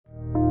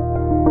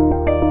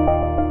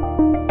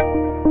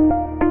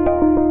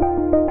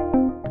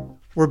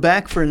We're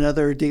back for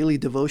another daily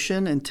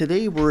devotion, and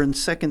today we're in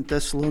 2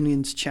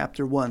 Thessalonians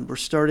chapter 1. We're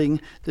starting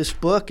this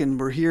book, and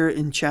we're here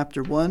in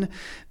chapter 1.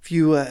 If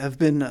you have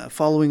been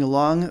following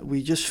along,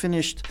 we just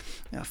finished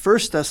 1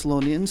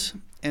 Thessalonians,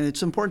 and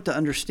it's important to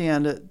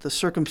understand the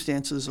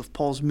circumstances of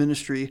Paul's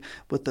ministry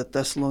with the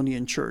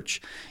Thessalonian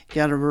church. You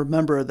got to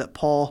remember that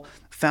Paul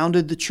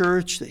founded the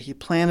church, that he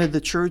planted the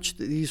church,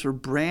 that these were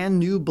brand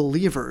new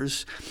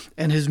believers,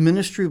 and his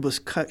ministry was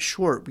cut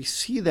short. We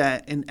see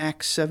that in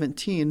Acts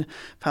 17,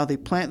 how they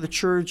plant the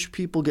church,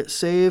 people get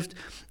saved,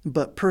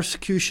 but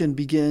persecution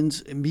begins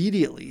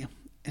immediately.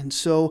 And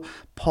so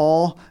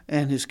Paul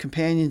and his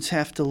companions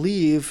have to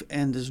leave,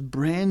 and this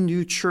brand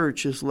new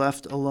church is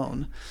left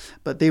alone.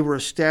 But they were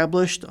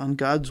established on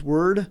God's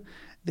word.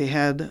 They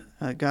had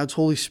God's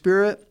Holy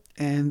Spirit,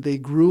 and they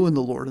grew in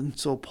the Lord. And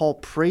so Paul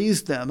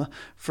praised them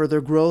for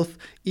their growth,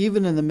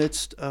 even in the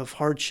midst of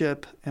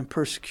hardship and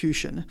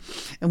persecution.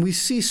 And we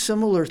see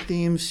similar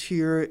themes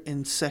here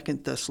in 2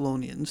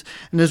 Thessalonians.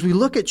 And as we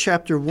look at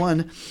chapter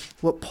 1,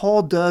 what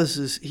Paul does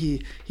is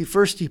he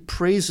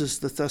praises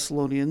the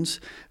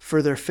Thessalonians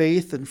for their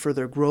faith and for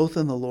their growth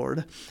in the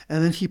Lord,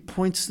 and then he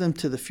points them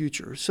to the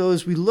future. So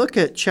as we look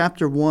at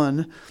chapter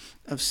 1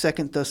 of 2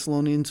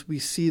 Thessalonians, we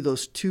see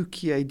those two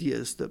key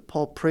ideas, that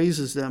Paul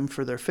praises them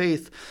for their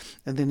faith,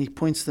 and then he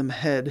points them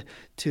ahead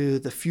to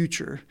the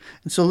future.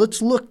 And so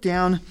let's look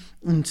down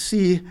and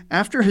see,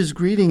 after his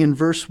greeting in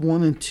verse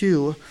 1 and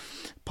 2,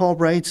 Paul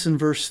writes in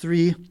verse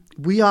 3,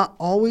 "We ought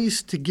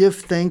always to give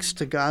thanks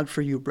to God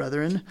for you,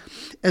 brethren,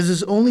 as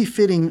is only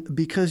fitting,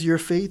 because your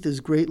faith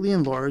is greatly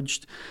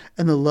enlarged,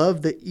 and the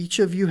love that each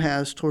of you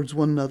has towards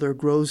one another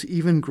grows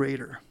even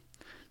greater."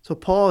 So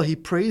Paul, he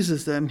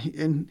praises them,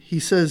 and he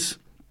says,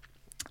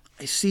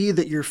 "I see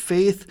that your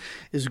faith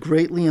is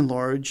greatly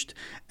enlarged,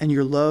 and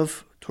your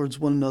love towards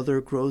one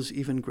another grows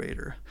even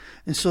greater."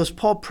 And so as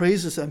Paul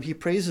praises them, he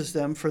praises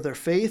them for their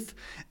faith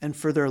and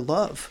for their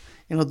love.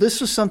 You know,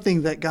 this is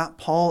something that got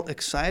Paul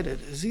excited.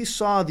 As he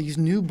saw these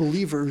new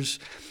believers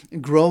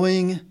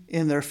growing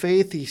in their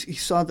faith, he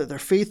saw that their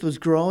faith was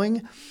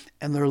growing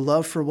and their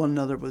love for one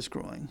another was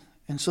growing.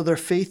 And so their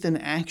faith in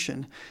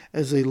action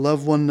as they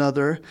love one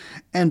another.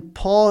 And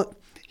Paul,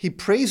 he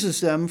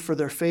praises them for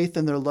their faith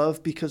and their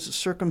love because the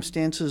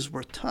circumstances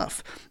were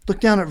tough. Look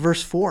down at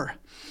verse 4.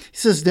 He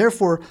says,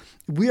 "Therefore,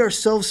 we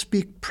ourselves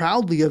speak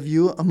proudly of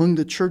you among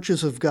the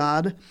churches of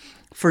God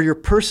for your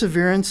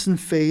perseverance and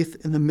faith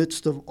in the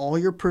midst of all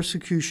your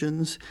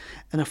persecutions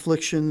and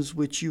afflictions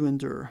which you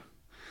endure."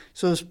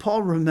 So as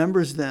Paul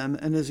remembers them,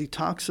 and as he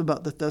talks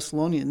about the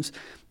Thessalonians,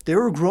 they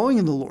were growing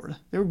in the Lord.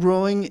 They were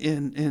growing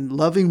in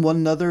loving one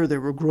another. They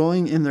were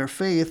growing in their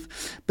faith.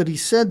 But he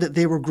said that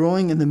they were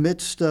growing in the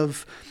midst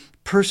of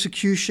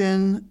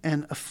persecution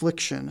and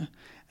affliction.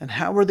 And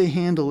how were they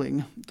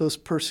handling those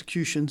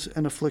persecutions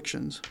and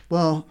afflictions?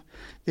 Well,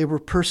 they were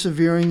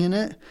persevering in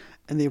it,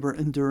 and they were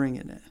enduring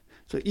in it.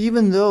 So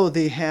even though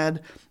they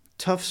had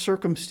tough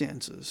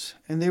circumstances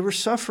and they were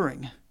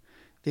suffering,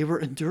 they were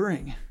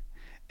enduring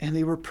and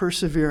they were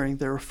persevering.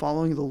 They were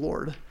following the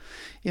Lord.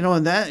 You know,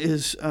 and that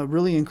is a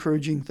really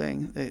encouraging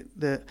thing,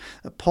 that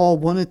Paul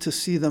wanted to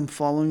see them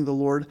following the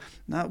Lord,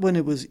 not when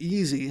it was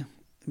easy,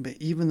 but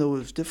even though it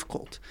was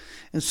difficult.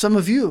 And some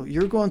of you,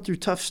 you're going through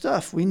tough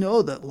stuff. We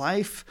know that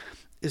life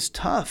is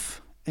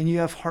tough and you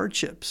have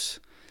hardships,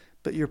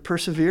 but you're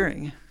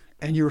persevering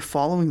and you're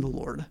following the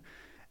Lord,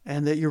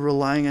 and that you're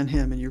relying on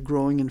him, and you're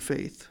growing in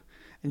faith,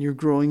 and you're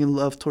growing in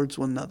love towards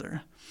one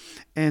another.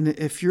 And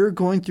if you're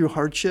going through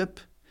hardship,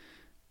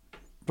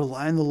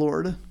 rely on the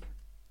Lord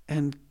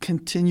and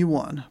continue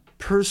on.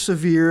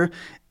 Persevere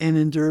and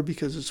endure,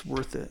 because it's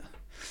worth it.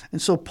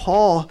 And so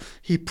Paul,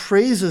 he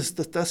praises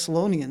the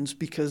Thessalonians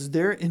because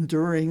they're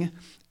enduring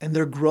and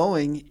they're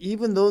growing,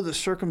 even though the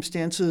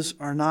circumstances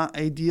are not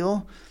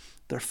ideal.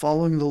 They're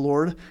following the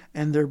Lord,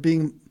 and they're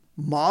being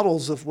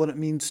models of what it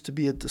means to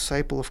be a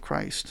disciple of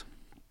Christ.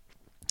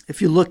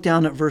 If you look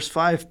down at verse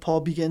 5, Paul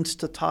begins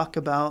to talk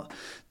about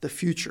the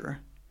future.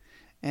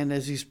 And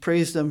as he's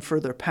praised them for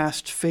their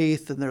past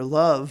faith and their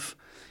love,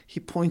 he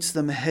points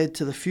them ahead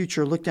to the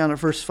future. Look down at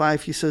verse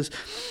 5. He says,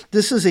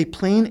 "This is a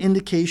plain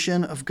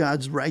indication of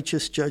God's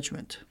righteous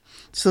judgment,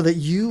 so that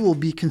you will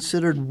be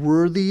considered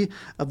worthy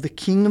of the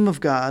kingdom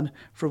of God,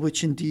 for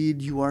which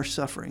indeed you are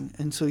suffering."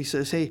 And so he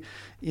says, hey,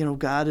 you know,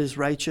 God is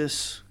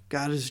righteous.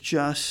 God is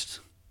just.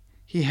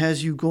 He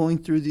has you going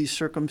through these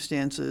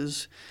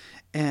circumstances,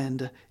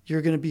 and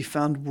you're going to be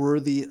found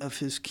worthy of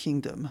his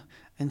kingdom.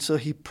 And so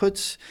he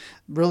puts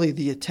really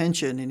the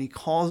attention, and he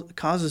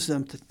causes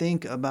them to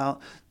think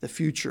about the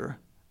future,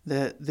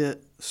 that the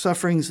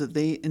sufferings that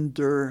they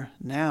endure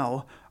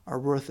now are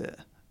worth it,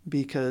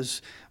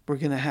 because we're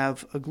going to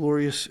have a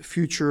glorious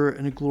future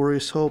and a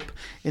glorious hope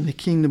in the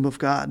kingdom of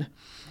God.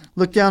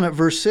 Look down at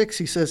verse 6.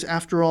 He says,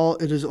 "After all,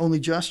 it is only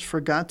just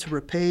for God to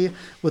repay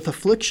with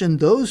affliction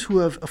those who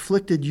have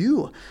afflicted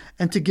you,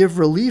 and to give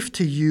relief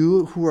to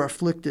you who are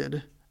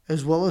afflicted,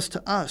 as well as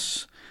to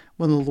us,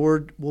 when the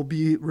Lord will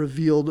be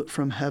revealed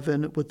from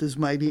heaven with his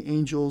mighty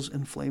angels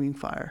in flaming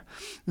fire.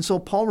 And so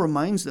Paul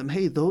reminds them,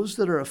 hey, those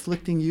that are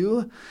afflicting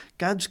you,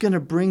 God's going to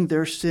bring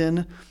their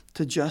sin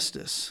to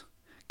justice.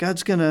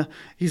 He's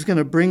going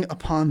to bring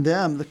upon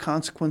them the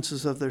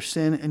consequences of their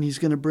sin, and he's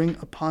going to bring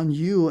upon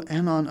you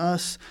and on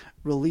us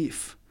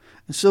relief.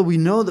 And so we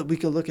know that we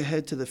can look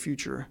ahead to the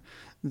future,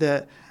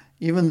 that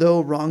even though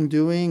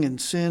wrongdoing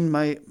and sin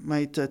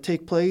might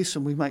take place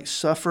and we might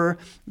suffer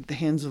at the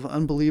hands of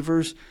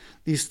unbelievers,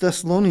 these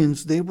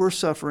Thessalonians, they were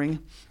suffering,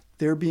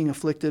 they're being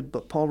afflicted,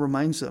 but Paul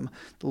reminds them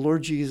the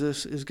Lord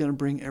Jesus is going to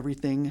bring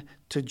everything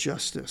to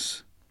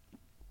justice.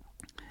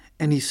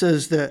 And he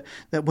says that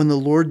when the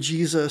Lord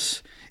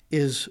Jesus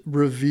is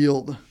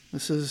revealed,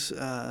 this is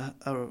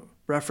a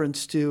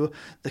reference to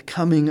the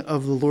coming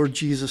of the Lord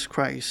Jesus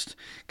Christ,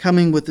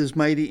 coming with his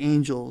mighty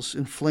angels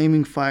in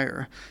flaming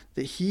fire,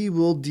 that he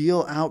will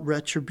deal out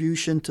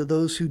retribution to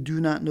those who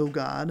do not know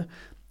God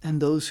and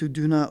those who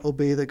do not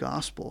obey the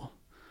gospel.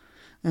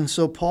 And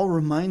so Paul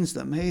reminds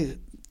them, hey,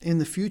 in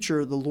the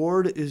future, the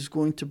Lord is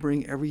going to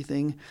bring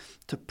everything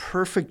to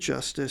perfect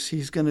justice.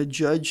 He's going to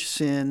judge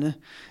sin,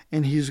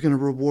 and he's going to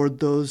reward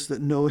those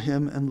that know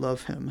him and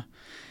love him.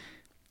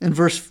 In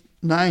verse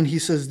 9, he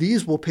says,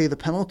 these will pay the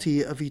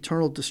penalty of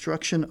eternal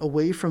destruction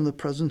away from the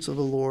presence of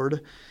the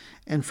Lord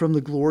and from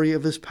the glory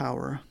of his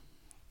power.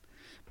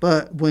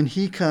 But when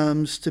he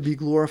comes to be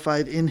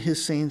glorified in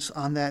his saints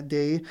on that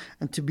day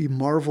and to be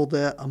marveled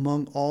at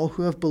among all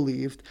who have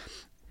believed,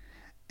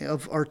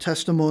 of our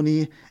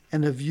testimony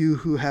and of you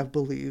who have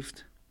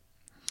believed.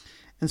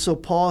 And so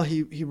Paul,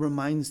 he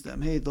reminds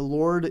them, hey, the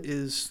Lord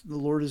is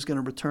going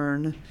to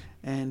return,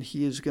 and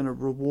he is going to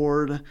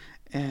reward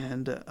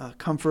and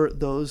comfort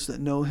those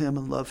that know him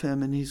and love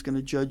him, and he's going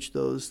to judge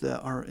those that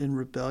are in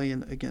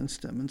rebellion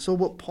against him. And so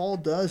what Paul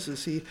does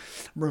is he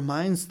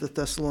reminds the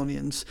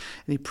Thessalonians,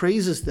 and he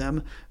praises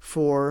them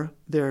for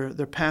their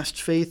past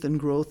faith and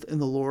growth in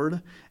the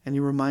Lord, and he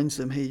reminds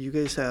them, hey, you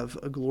guys have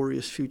a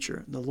glorious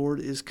future. The Lord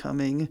is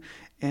coming,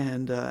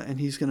 and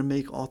he's going to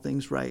make all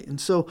things right. And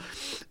so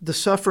the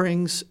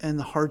sufferings and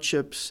the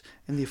hardships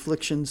and the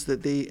afflictions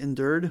that they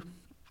endured,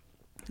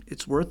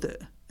 it's worth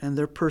it. And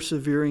they're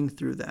persevering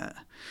through that.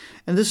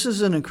 And this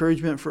is an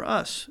encouragement for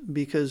us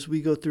because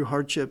we go through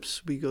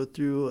hardships, we go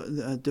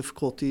through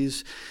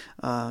difficulties,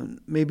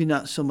 maybe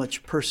not so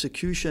much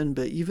persecution,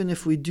 but even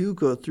if we do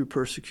go through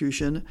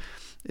persecution,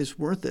 it's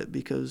worth it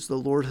because the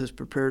Lord has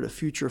prepared a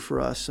future for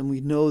us, and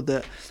we know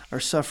that our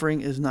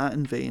suffering is not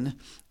in vain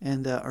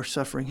and that our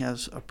suffering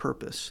has a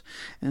purpose.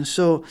 And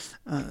so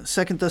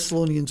 2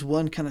 Thessalonians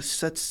 1 kind of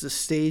sets the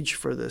stage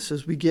for this.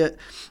 As we get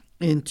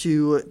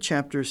into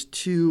chapters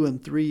 2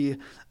 and 3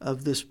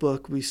 of this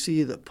book, we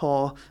see that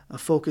Paul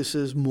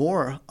focuses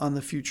more on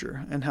the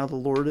future and how the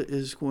Lord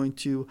is going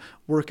to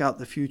work out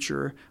the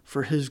future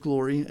for his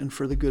glory and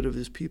for the good of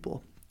his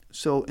people.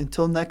 So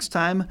until next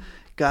time,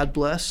 God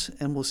bless,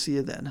 and we'll see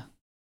you then.